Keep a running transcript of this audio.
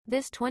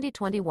This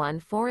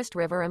 2021 Forest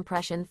River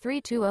Impression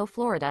 320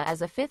 Florida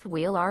is a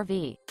fifth-wheel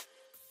RV.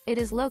 It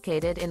is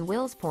located in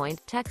Wills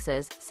Point,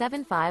 Texas,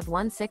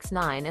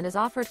 75169 and is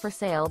offered for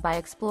sale by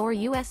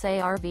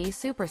ExploreUSA RV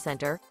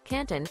Supercenter,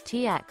 CANTON,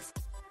 TX.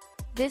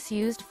 This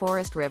used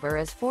Forest River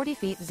is 40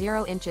 feet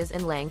 0 inches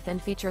in length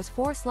and features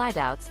 4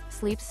 slideouts,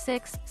 sleeps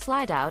 6,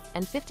 slideout,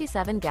 and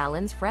 57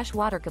 gallons fresh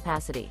water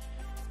capacity.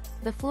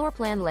 The floor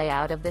plan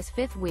layout of this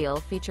fifth wheel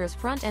features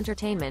front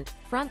entertainment,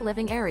 front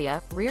living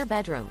area, rear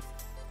bedroom.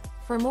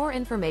 For more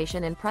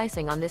information and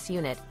pricing on this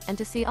unit, and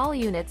to see all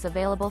units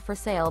available for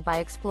sale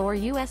by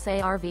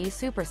ExploreUSA RV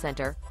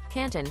Supercenter,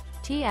 CANTON,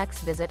 TX,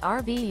 visit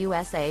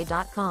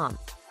RVUSA.com.